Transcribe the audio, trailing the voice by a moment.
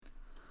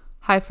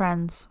Hi,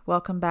 friends.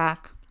 Welcome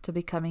back to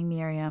Becoming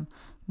Miriam,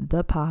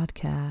 the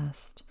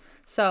podcast.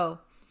 So,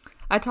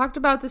 I talked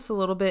about this a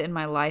little bit in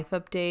my life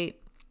update,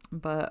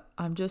 but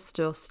I'm just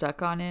still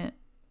stuck on it.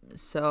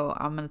 So,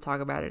 I'm going to talk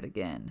about it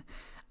again.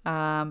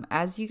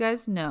 As you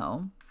guys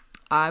know,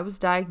 I was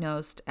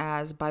diagnosed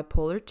as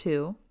bipolar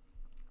 2.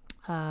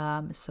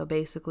 So,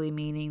 basically,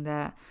 meaning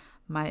that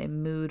my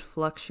mood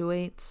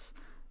fluctuates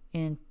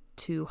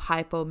into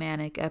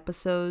hypomanic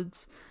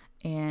episodes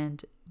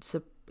and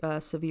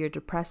severe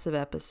depressive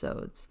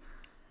episodes.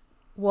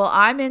 Well,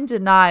 I'm in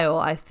denial,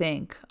 I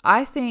think.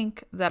 I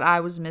think that I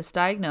was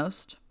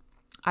misdiagnosed.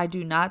 I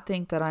do not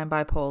think that I'm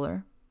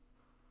bipolar,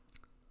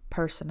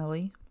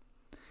 personally.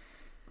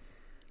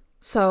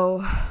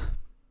 So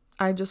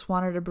I just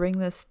wanted to bring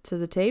this to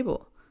the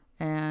table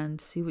and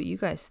see what you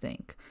guys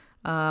think.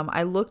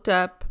 I looked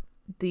up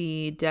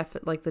the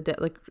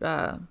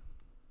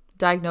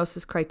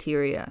diagnosis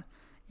criteria,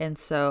 and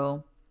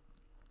so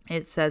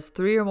it says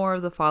 3 or more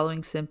of the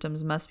following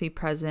symptoms must be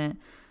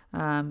present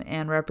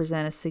and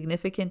represent a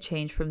significant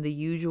change from the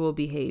usual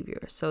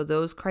behavior. So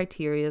those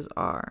criterias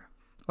are,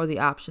 or the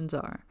options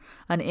are,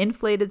 an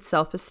inflated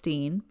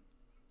self-esteem.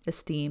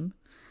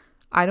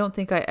 I don't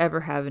think I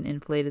ever have an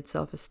inflated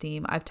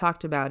self-esteem. I've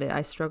talked about it.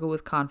 I struggle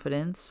with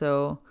confidence.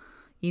 So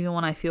even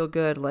when I feel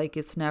good, like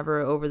it's never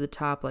over the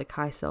top, like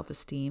high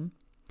self-esteem.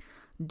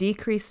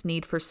 Decreased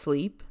need for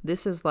sleep.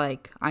 This is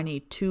like, I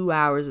need 2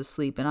 hours of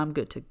sleep and I'm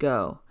good to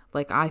go.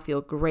 Like, I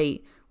feel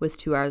great with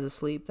 2 hours of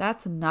sleep.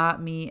 That's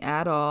not me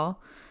at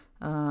all.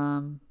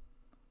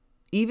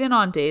 Even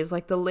on days,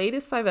 like the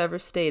latest I've ever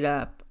stayed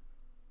up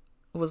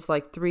was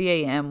like 3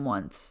 a.m.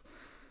 once.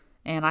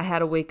 And I had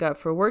to wake up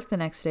for work the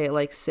next day at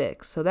like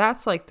 6. So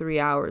that's like 3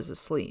 hours of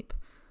sleep.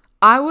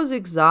 I was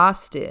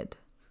exhausted.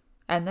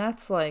 And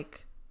that's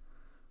like,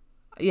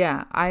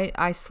 yeah,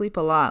 I sleep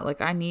a lot.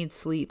 Like, I need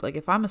sleep. Like,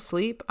 if I'm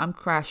asleep, I'm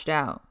crashed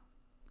out.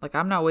 Like,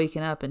 I'm not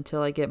waking up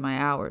until I get my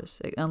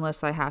hours,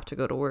 unless I have to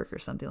go to work or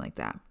something like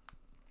that.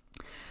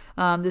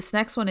 This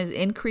next one is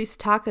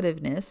increased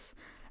talkativeness.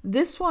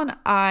 This one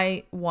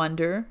I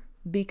wonder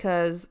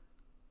because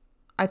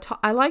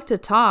I like to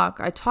talk.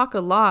 I talk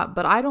a lot,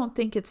 but I don't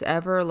think it's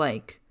ever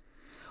like,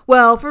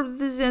 well, for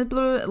this,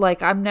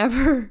 like I'm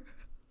never.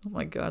 Oh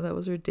my God, that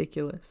was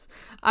ridiculous.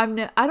 I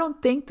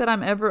don't think that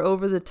I'm ever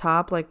over the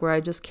top, like where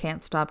I just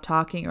can't stop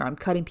talking, or I'm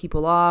cutting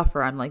people off,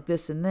 or I'm like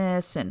this and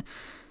this, and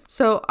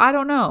so I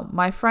don't know.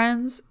 My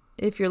friends,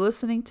 if you're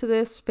listening to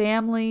this,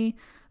 family,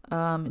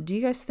 do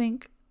you guys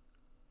think?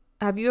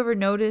 Have you ever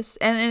noticed?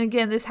 And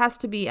again, this has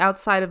to be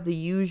outside of the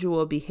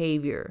usual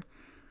behavior.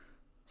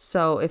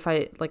 So if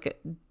I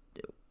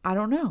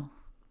don't know,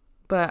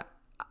 but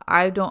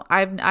I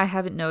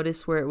haven't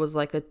noticed where it was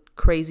like a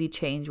crazy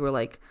change where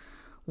like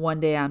one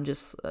day I'm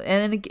just,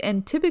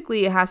 and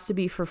typically it has to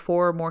be for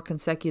 4 or more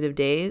consecutive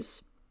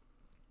days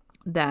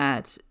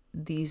that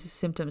these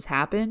symptoms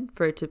happen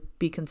for it to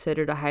be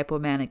considered a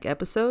hypomanic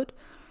episode.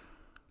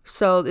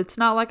 So it's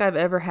not like I've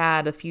ever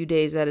had a few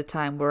days at a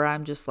time where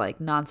I'm just like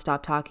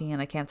nonstop talking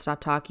and I can't stop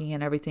talking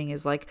and everything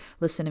is like,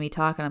 listen to me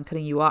talk and I'm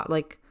cutting you off.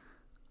 Like,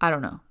 I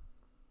don't know.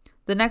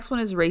 The next one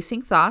is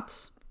racing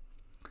thoughts.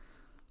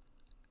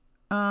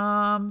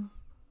 I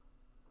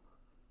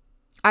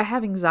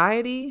have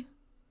anxiety.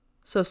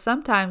 So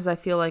sometimes I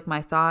feel like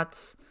my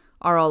thoughts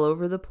are all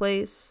over the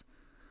place.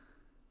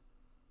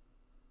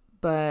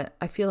 But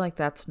I feel like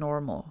that's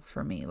normal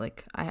for me.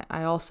 Like,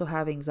 I also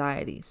have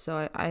anxiety.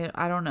 So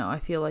I don't know. I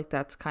feel like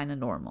that's kind of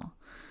normal.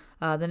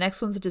 The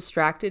next one's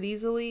distracted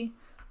easily.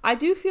 I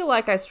do feel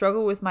like I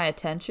struggle with my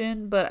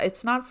attention, but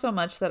it's not so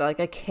much that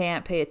like I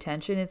can't pay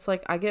attention. It's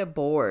like I get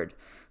bored.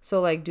 So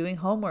like doing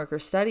homework or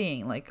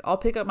studying, like I'll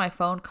pick up my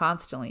phone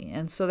constantly.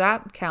 And so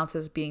that counts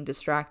as being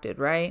distracted,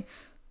 right?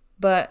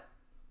 But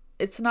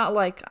it's not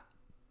like,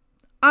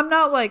 I'm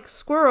not like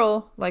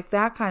squirrel, like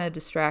that kind of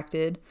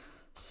distracted.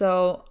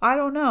 So I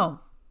don't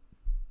know,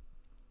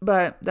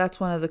 but that's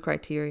one of the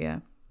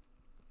criteria.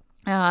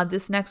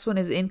 This next one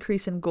is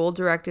increase in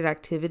goal-directed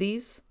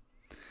activities.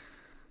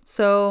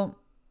 So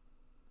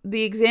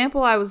the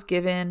example I was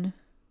given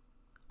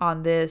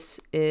on this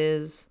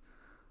is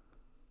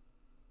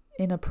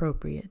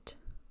inappropriate.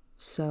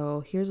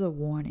 So here's a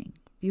warning.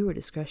 Viewer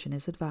discretion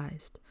is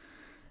advised.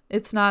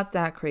 It's not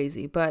that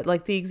crazy, but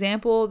like the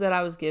example that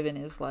I was given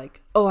is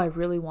like, oh, I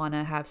really want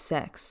to have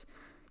sex.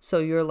 So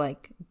you're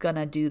like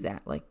gonna do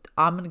that. Like,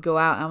 I'm gonna go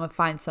out, I'm gonna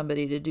find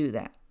somebody to do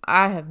that.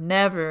 I have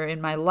never in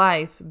my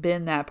life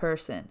been that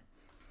person.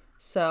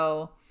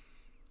 So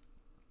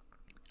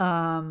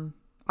I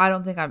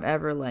don't think I've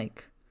ever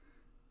like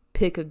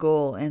pick a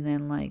goal and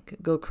then like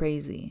go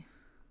crazy.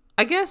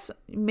 I guess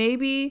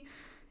maybe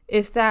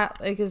if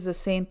that like is the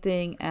same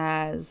thing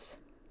as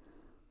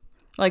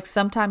like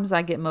sometimes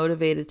I get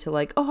motivated to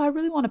like, oh, I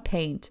really want to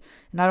paint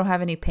and I don't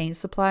have any paint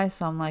supplies.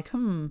 So I'm like,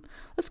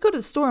 let's go to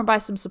the store and buy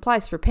some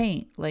supplies for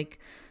paint. Like,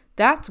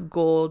 that's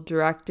goal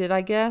directed,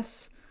 I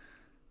guess.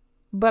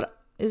 But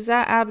is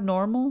that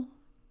abnormal?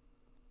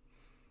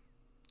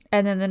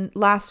 And then the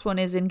last one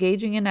is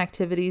engaging in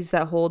activities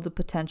that hold the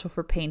potential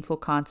for painful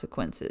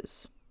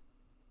consequences.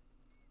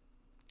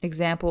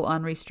 Example,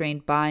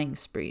 unrestrained buying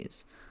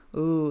sprees.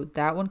 Ooh,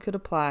 that one could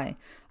apply.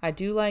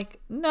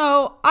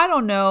 No, I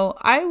don't know.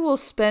 I will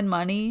spend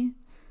money,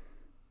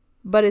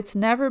 but it's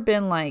never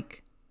been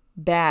like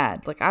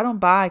bad. Like, I don't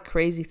buy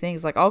crazy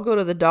things. Like, I'll go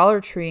to the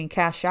Dollar Tree and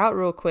cash out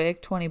real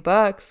quick,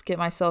 $20, get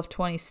myself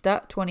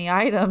 20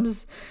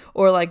 items,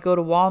 or like go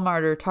to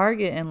Walmart or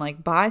Target and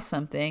like buy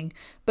something.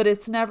 But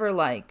it's never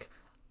like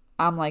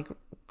I'm like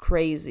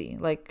crazy.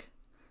 Like,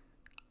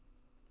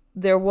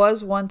 there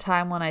was one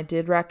time when I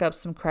did rack up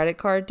some credit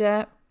card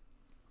debt.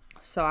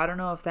 So I don't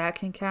know if that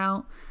can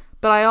count.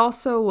 But I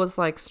also was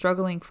like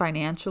struggling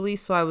financially.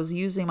 So I was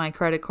using my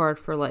credit card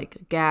for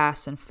like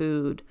gas and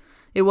food.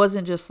 It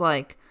wasn't just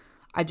like,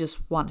 I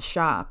just want to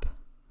shop.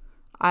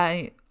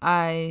 I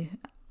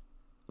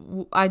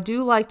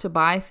do like to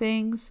buy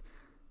things.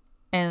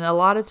 And a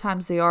lot of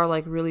times they are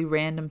like really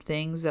random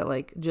things that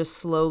like just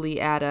slowly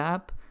add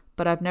up.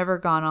 But I've never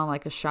gone on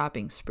like a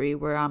shopping spree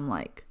where I'm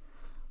like,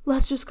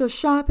 let's just go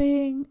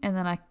shopping. And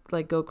then I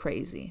like go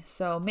crazy.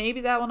 So maybe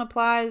that one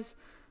applies.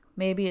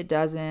 Maybe it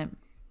doesn't.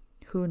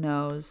 Who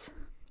knows?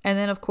 And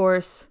then, of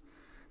course,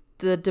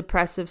 the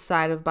depressive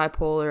side of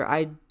bipolar.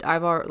 I'm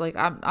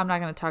not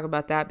going to talk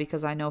about that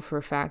because I know for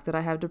a fact that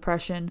I have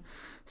depression.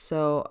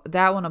 So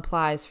that one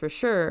applies for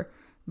sure.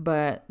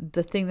 But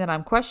the thing that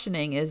I'm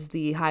questioning is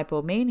the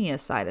hypomania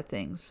side of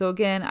things. So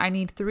again, I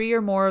need 3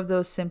 or more of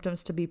those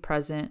symptoms to be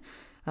present.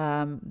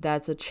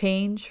 That's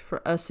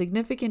a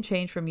significant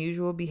change from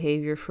usual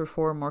behavior for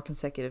 4 or more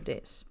consecutive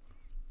days.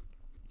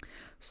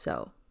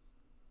 So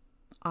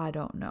I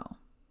don't know.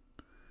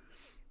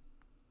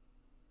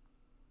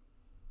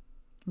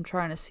 I'm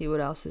trying to see what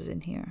else is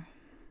in here.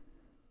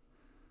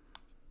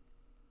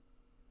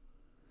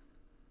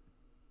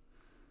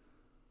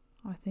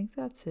 I think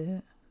that's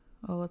it.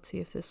 Oh, let's see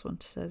if this one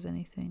says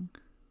anything.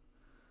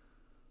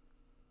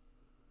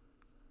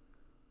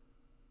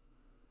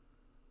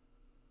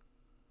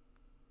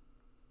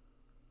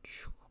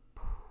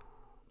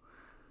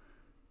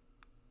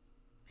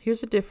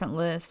 Here's a different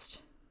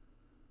list.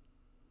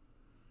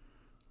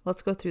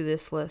 Let's go through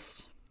this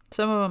list.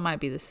 Some of them might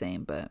be the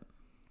same, but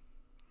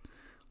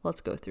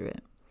let's go through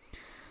it.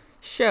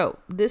 So,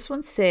 this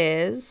one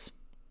says,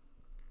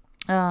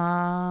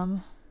 at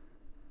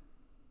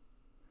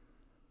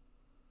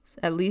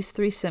least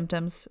 3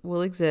 symptoms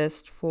will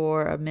exist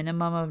for a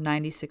minimum of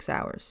 96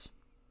 hours.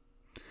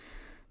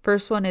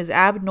 First one is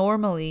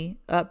abnormally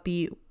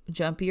upbeat,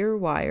 jumpy, or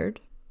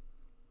wired.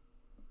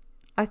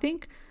 I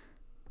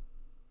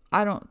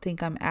don't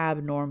think I'm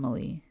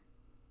abnormally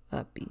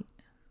upbeat.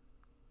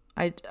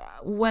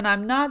 When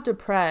I'm not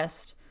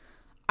depressed,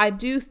 I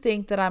do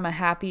think that I'm a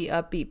happy,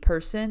 upbeat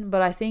person,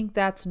 but I think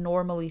that's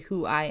normally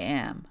who I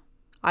am.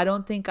 I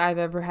don't think I've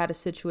ever had a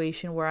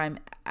situation where I'm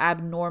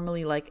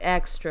abnormally like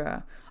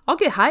extra. I'll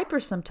get hyper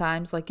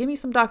sometimes, like give me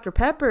some Dr.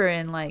 Pepper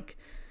and like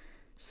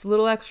just a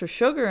little extra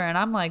sugar and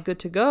I'm like good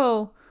to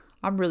go.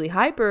 I'm really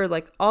hyper,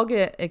 like I'll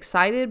get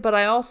excited, but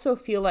I also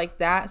feel like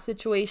that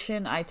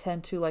situation I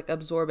tend to like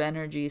absorb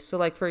energy. So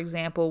like for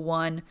example,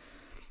 one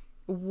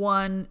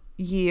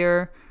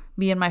year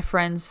me and my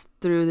friends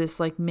threw this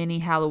like mini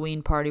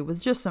Halloween party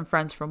with just some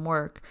friends from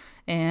work.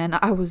 And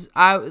it was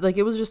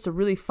just a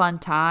really fun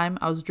time.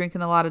 I was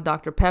drinking a lot of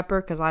Dr.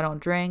 Pepper because I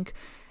don't drink.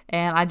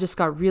 And I just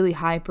got really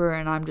hyper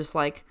and I'm just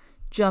like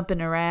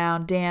jumping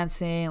around,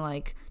 dancing,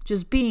 like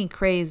just being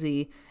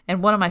crazy.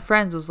 And one of my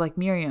friends was like,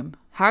 Miriam,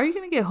 how are you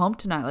going to get home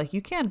tonight? Like,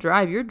 you can't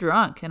drive. You're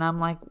drunk. And I'm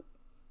like,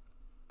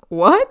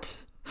 what?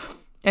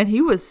 And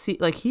he was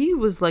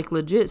like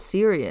legit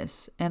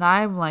serious. And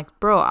I'm like,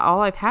 bro,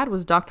 all I've had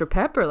was Dr.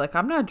 Pepper. Like,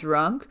 I'm not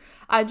drunk.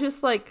 I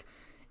just like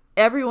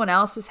everyone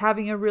else is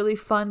having a really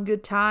fun,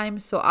 good time.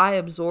 So I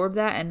absorb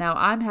that. And now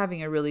I'm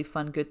having a really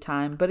fun, good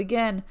time. But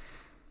again,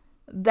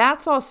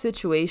 that's all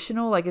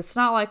situational. Like, it's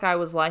not like I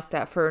was like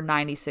that for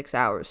 96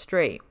 hours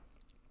straight.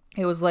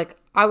 It was like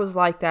I was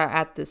like that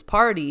at this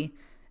party.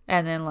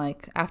 And then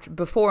like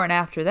before and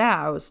after that,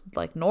 I was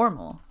like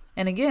normal.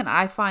 And again,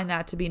 I find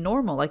that to be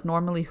normal, like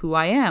normally who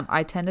I am.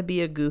 I tend to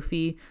be a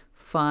goofy,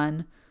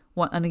 fun,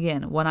 and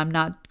again, when I'm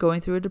not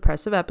going through a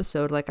depressive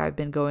episode like I've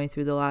been going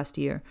through the last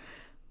year,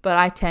 but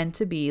I tend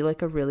to be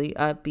like a really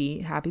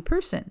upbeat, happy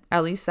person.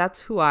 At least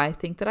that's who I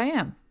think that I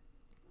am.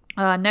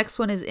 Next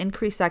one is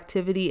increased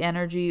activity,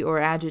 energy, or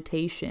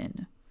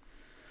agitation.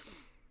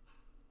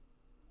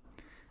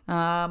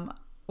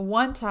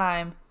 One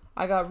time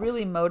I got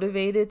really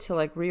motivated to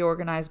like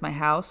reorganize my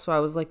house. So I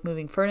was like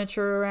moving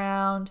furniture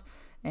around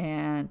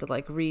and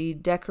like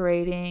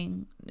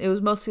redecorating. It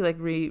was mostly like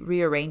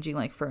rearranging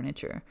like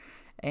furniture.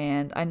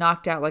 And I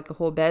knocked out like a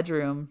whole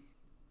bedroom,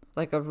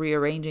 like of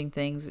rearranging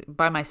things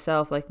by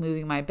myself, like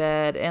moving my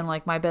bed. And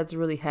like my bed's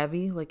really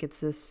heavy. Like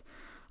it's this,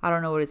 I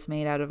don't know what it's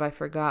made out of, I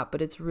forgot,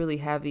 but it's really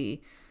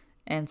heavy.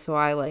 And so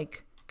I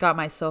like got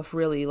myself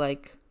really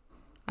like,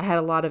 I had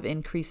a lot of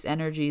increased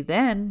energy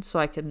then, so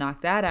I could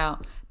knock that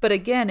out. But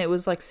again, it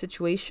was like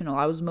situational.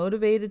 I was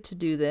motivated to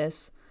do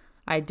this.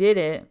 I did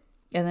it.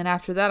 And then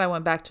after that, I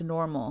went back to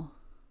normal.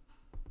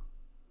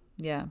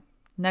 Yeah.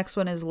 Next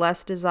one is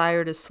less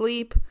desire to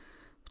sleep.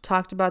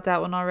 Talked about that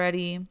one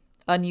already.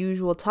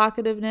 Unusual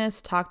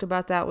talkativeness, talked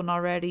about that one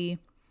already.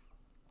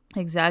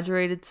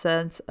 Exaggerated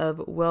sense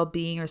of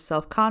well-being or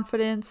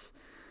self-confidence,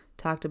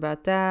 talked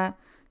about that.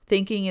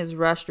 Thinking is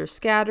rushed or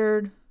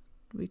scattered.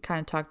 We kind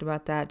of talked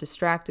about that.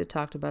 Distracted,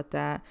 talked about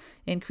that.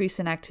 Increase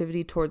in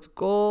activity towards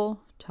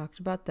goal, talked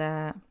about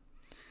that.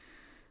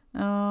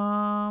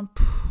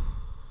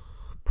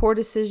 Poor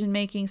decision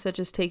making, such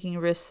as taking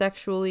risks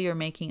sexually or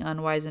making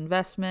unwise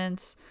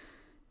investments.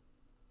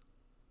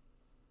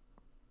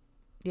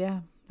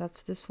 Yeah,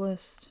 that's this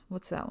list.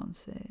 What's that one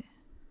say?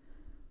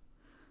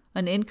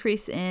 An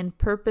increase in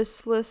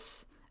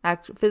purposeless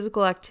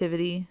physical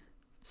activity,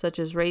 such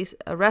as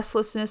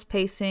restlessness,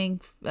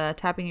 pacing,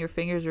 tapping your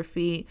fingers or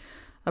feet,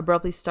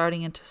 abruptly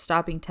starting and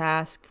stopping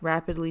tasks,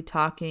 rapidly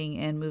talking,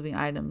 and moving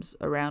items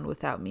around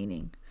without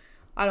meaning.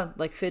 I don't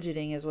like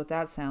fidgeting is what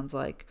that sounds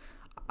like.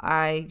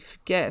 I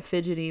get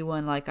fidgety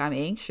when like I'm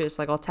anxious.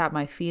 Like I'll tap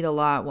my feet a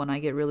lot when I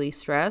get really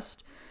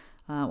stressed,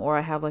 or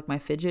I have like my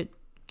fidget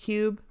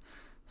cube.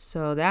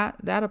 So that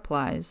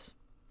applies.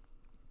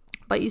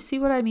 But you see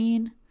what I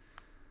mean?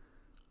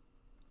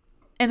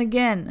 And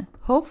again,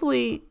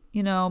 hopefully,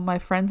 my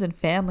friends and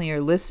family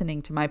are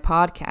listening to my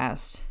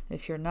podcast.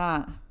 If you're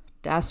not,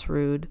 that's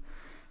rude.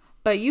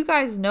 But you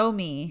guys know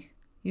me.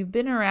 You've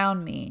been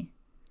around me.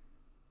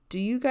 Do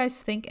you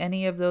guys think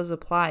any of those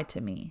apply to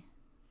me?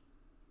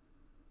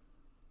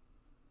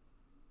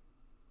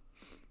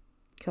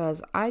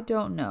 Because I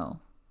don't know.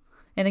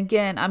 And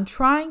again, I'm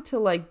trying to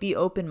like be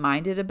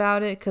open-minded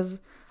about it because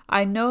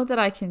I know that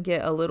I can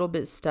get a little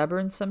bit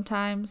stubborn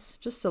sometimes,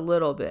 just a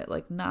little bit.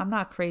 Like, no, I'm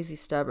not crazy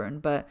stubborn,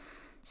 but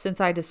since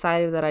I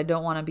decided that I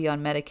don't want to be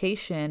on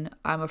medication,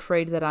 I'm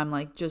afraid that I'm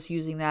like just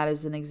using that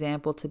as an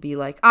example to be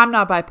like, I'm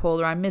not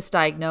bipolar, I'm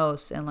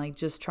misdiagnosed, and like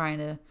just trying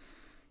to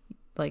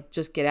like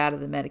just get out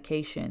of the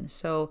medication.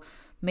 So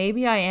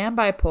maybe I am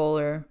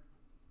bipolar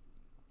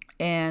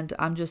and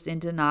I'm just in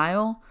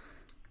denial.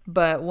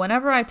 But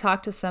whenever I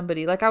talk to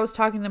somebody, like I was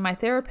talking to my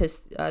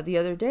therapist the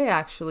other day,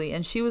 actually,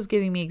 and she was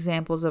giving me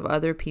examples of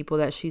other people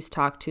that she's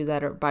talked to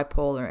that are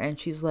bipolar. And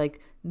she's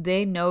like,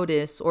 they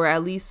notice, or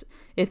at least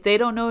if they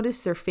don't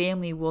notice, their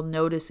family will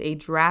notice a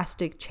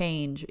drastic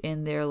change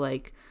in their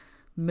like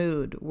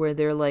mood where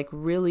they're like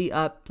really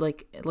up,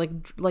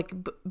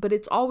 but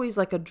it's always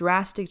like a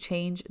drastic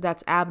change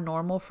that's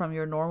abnormal from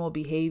your normal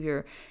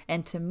behavior.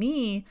 And to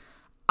me,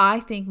 I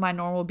think my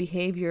normal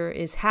behavior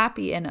is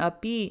happy and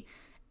upbeat.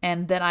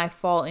 And then I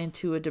fall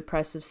into a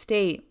depressive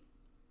state.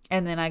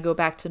 And then I go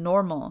back to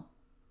normal.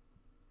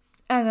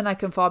 And then I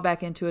can fall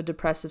back into a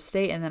depressive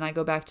state. And then I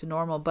go back to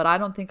normal. But I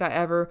don't think I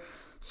ever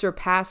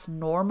surpass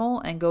normal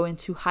and go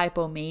into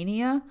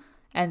hypomania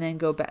and then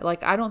go back.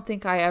 Like, I don't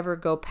think I ever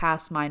go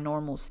past my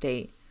normal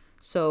state.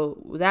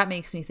 So that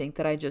makes me think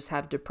that I just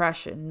have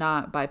depression,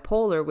 not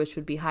bipolar, which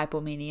would be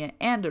hypomania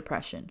and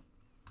depression.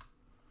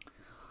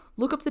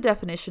 Look up the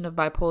definition of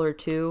bipolar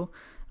 2.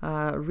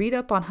 Read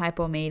up on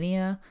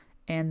hypomania.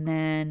 And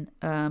then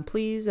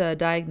please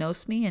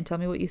diagnose me and tell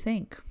me what you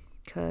think,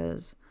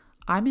 because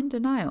I'm in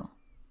denial.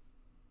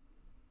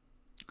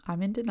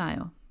 I'm in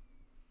denial.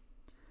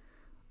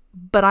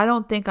 But I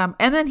don't think I'm...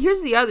 And then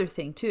here's the other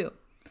thing, too.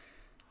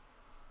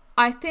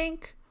 I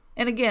think,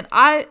 and again,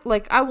 I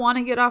want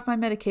to get off my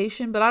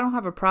medication, but I don't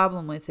have a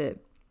problem with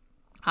it.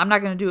 I'm not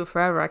going to do it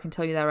forever, I can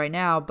tell you that right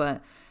now.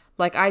 But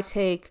like I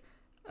take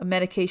a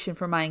medication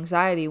for my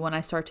anxiety when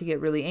I start to get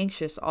really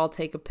anxious. I'll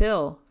take a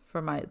pill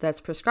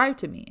that's prescribed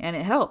to me, and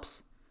it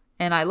helps,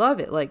 and I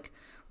love it. Like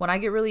when I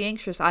get really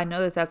anxious, I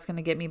know that that's going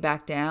to get me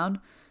back down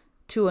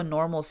to a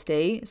normal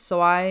state,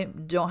 so I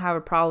don't have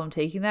a problem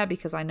taking that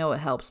because I know it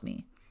helps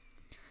me.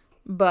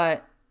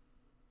 But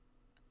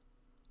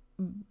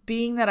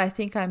being that I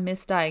think I'm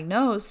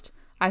misdiagnosed,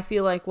 I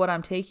feel like what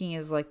I'm taking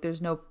is like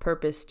there's no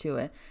purpose to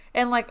it.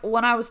 And like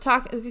when I was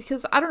talking,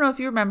 because I don't know if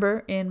you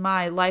remember in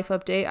my life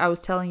update, I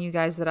was telling you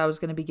guys that I was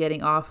going to be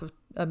getting off of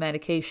a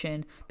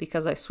medication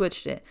because I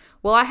switched it.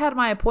 Well, I had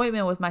my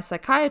appointment with my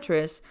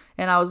psychiatrist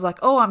and I was like,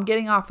 oh, I'm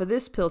getting off of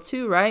this pill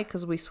too, right?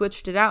 Because we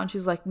switched it out. And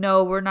she's like,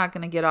 no, we're not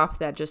going to get off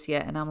that just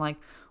yet. And I'm like,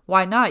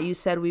 why not? You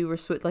said we were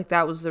like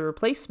that was the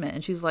replacement.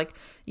 And she's like,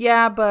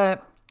 yeah,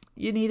 but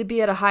you need to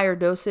be at a higher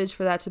dosage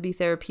for that to be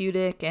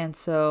therapeutic. And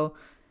so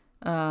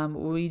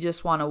we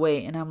just want to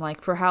wait. And I'm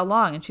like, for how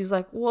long? And she's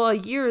like, well, a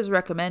year is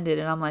recommended.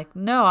 And I'm like,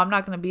 no, I'm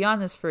not going to be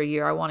on this for a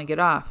year. I want to get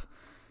off.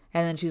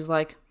 And then she's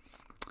like,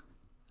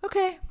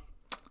 okay,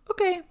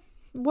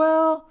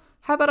 well,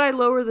 how about I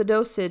lower the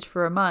dosage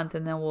for a month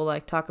and then we'll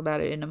like talk about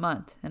it in a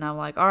month. And I'm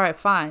like, all right,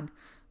 fine.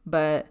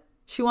 But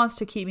she wants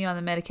to keep me on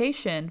the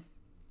medication.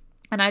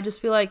 And I just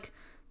feel like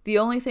the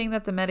only thing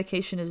that the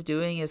medication is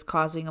doing is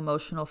causing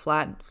emotional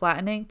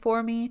flattening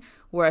for me,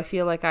 where I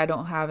feel like I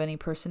don't have any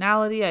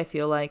personality. I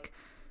feel like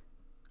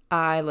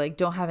I like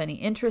don't have any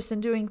interest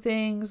in doing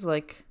things.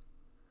 Like,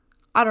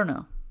 I don't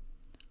know.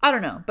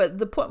 But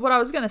the point, what I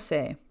was going to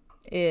say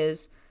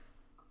is,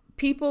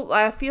 people,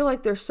 I feel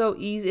like they're so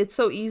easy. It's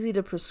so easy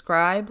to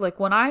prescribe.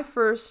 Like when I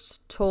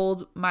first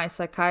told my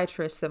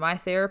psychiatrist that my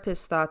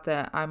therapist thought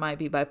that I might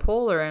be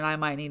bipolar and I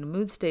might need a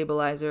mood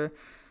stabilizer,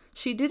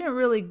 she didn't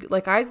really,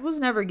 like, I was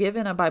never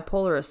given a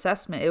bipolar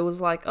assessment. It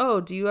was like, oh,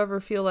 do you ever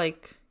feel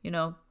like,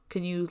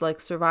 can you like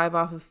survive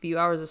off a few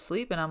hours of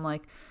sleep? And I'm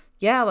like,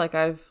 yeah, like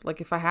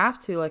if I have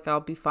to, like,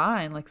 I'll be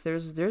fine. Like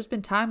there's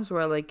been times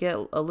where I like get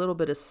a little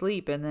bit of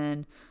sleep and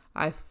then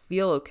I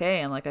feel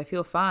okay and like I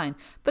feel fine.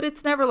 But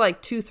it's never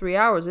like 2-3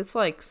 hours. It's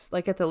like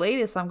at the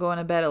latest I'm going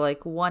to bed at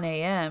like 1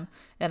 a.m.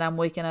 and I'm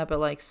waking up at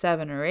like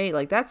 7 or 8.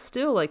 Like that's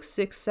still like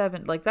 6,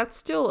 7, like that's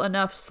still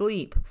enough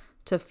sleep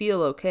to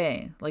feel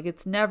okay. Like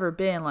it's never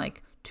been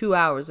like 2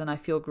 hours and I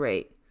feel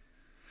great.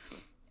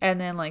 And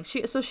then like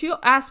she'll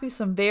ask me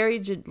some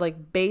very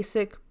like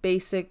basic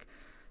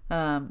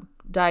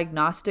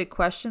diagnostic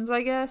questions,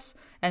 I guess.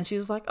 And she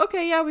was like,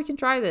 okay, yeah, we can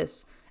try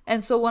this.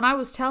 And so when I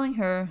was telling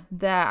her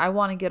that I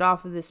want to get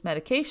off of this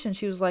medication,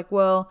 she was like,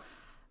 well,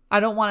 I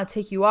don't want to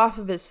take you off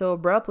of it so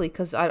abruptly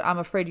because I'm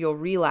afraid you'll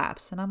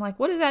relapse. And I'm like,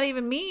 what does that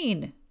even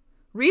mean?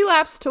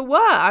 Relapse to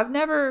what?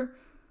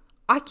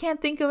 I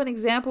can't think of an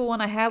example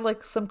when I had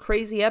like some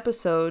crazy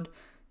episode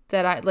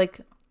that I like,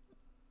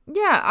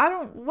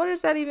 yeah, what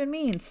does that even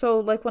mean? So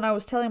like when I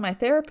was telling my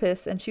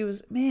therapist and she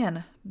was,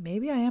 man,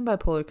 maybe I am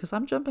bipolar because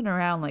I'm jumping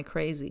around like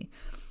crazy.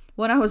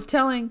 When I was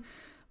telling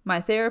my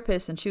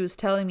therapist and she was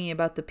telling me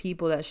about the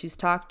people that she's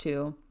talked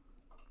to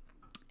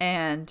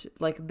and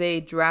like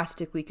they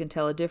drastically can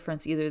tell a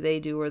difference, either they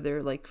do or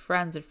their like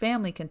friends and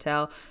family can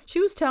tell. She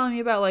was telling me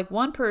about like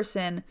one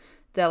person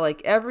that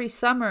like every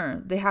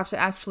summer they have to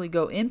actually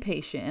go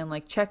inpatient and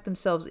like check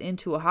themselves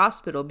into a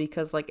hospital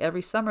because like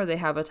every summer they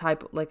have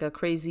a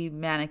crazy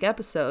manic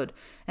episode.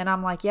 And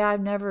I'm like, yeah,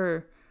 I've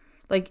never,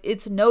 like,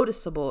 it's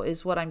noticeable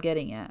is what I'm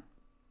getting at.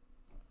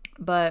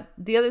 But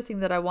the other thing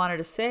that I wanted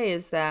to say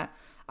is that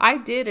I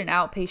did an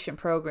outpatient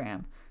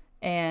program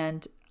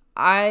and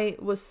I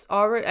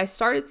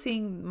started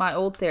seeing my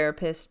old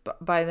therapist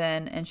by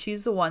then, and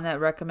she's the one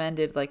that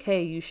recommended like,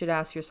 hey, you should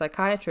ask your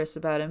psychiatrist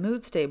about a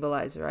mood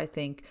stabilizer. I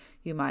think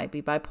you might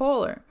be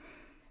bipolar.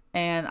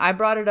 And I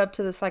brought it up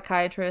to the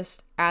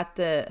psychiatrist at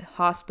the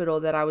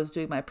hospital that I was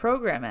doing my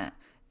program at.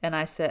 And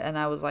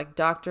I was like,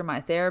 doctor, my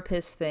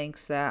therapist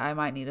thinks that I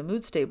might need a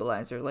mood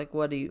stabilizer. Like,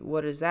 what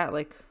is that?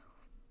 Like,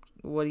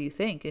 what do you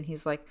think? And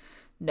he's like,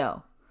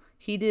 no.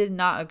 He did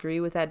not agree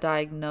with that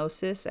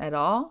diagnosis at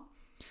all.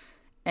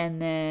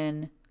 And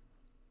then,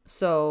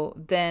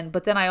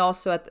 but then I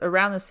also,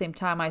 around the same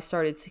time, I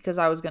started, because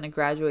I was going to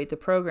graduate the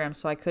program,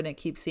 so I couldn't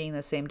keep seeing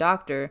the same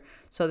doctor.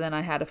 So then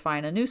I had to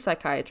find a new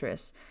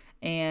psychiatrist.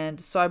 And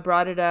so I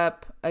brought it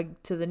up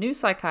to the new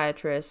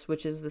psychiatrist,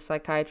 which is the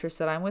psychiatrist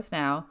that I'm with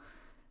now,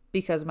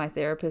 because my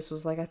therapist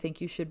was like, I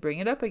think you should bring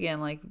it up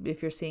again, like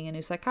if you're seeing a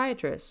new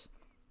psychiatrist.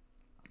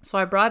 So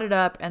I brought it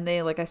up and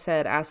they, like I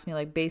said, asked me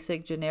like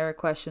basic generic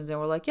questions and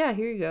were like, yeah,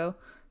 here you go.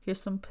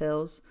 Here's some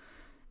pills.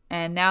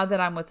 And now that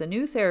I'm with a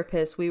new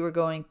therapist, we were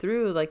going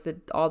through like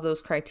all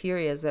those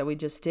criterias that we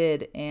just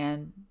did.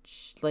 And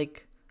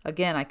like,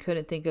 again, I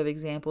couldn't think of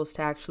examples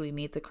to actually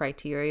meet the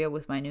criteria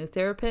with my new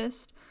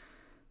therapist.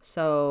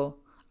 So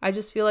I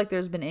just feel like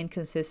there's been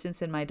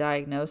inconsistency in my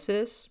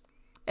diagnosis.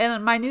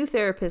 And my new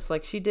therapist,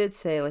 like, she did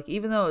say, like,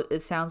 even though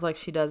it sounds like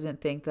she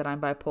doesn't think that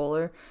I'm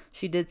bipolar,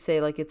 she did say,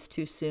 like, it's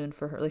too soon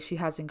for her. Like, she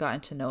hasn't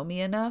gotten to know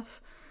me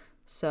enough.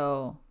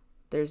 So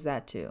there's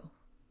that too.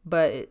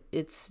 But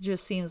it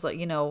just seems like,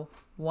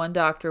 one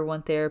doctor,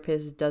 one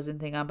therapist doesn't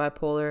think I'm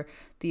bipolar.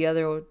 The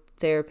other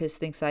therapist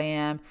thinks I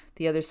am.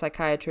 The other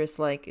psychiatrist,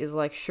 like, is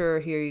like, sure,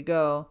 here you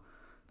go.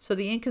 So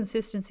the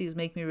inconsistencies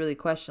make me really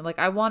question. Like,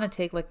 I want to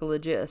take, like, a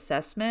legit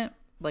assessment.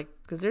 Like,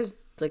 because there's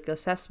like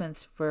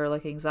assessments for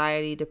like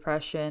anxiety,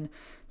 depression.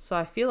 So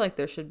I feel like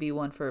there should be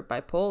one for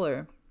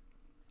bipolar.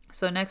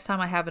 So next time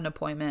I have an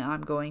appointment,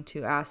 I'm going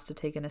to ask to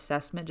take an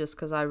assessment just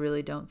because I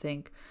really don't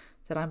think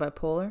that I'm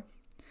bipolar.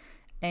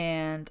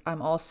 And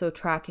I'm also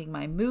tracking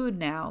my mood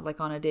now, like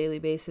on a daily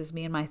basis.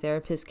 Me and my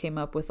therapist came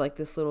up with like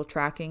this little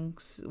tracking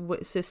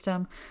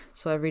system.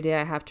 So every day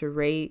I have to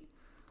rate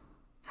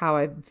how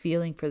I'm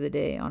feeling for the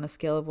day on a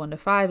scale of 1 to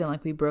 5. And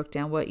like we broke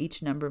down what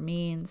each number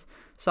means.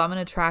 So I'm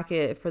going to track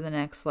it for the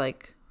next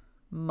like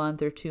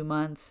month or 2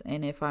 months.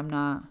 And if I'm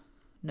not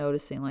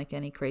noticing like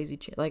any crazy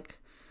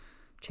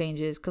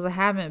changes, because I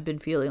haven't been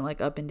feeling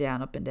like up and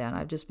down.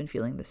 I've just been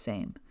feeling the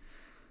same.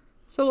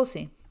 So we'll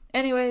see.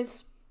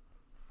 Anyways,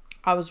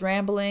 I was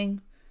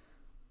rambling.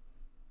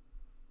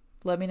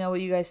 Let me know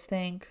what you guys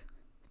think.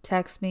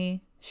 Text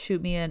me,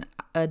 shoot me a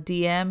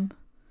DM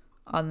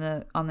on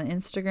the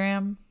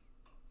Instagram.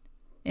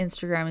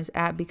 Instagram is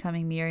at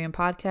Becoming Miriam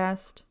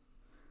Podcast.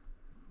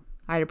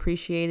 I'd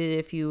appreciate it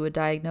if you would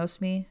diagnose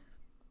me.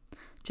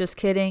 Just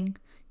kidding.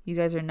 You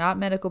guys are not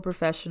medical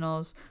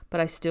professionals,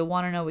 but I still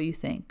want to know what you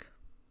think.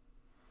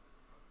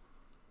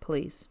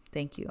 Please.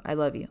 Thank you. I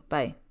love you.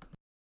 Bye.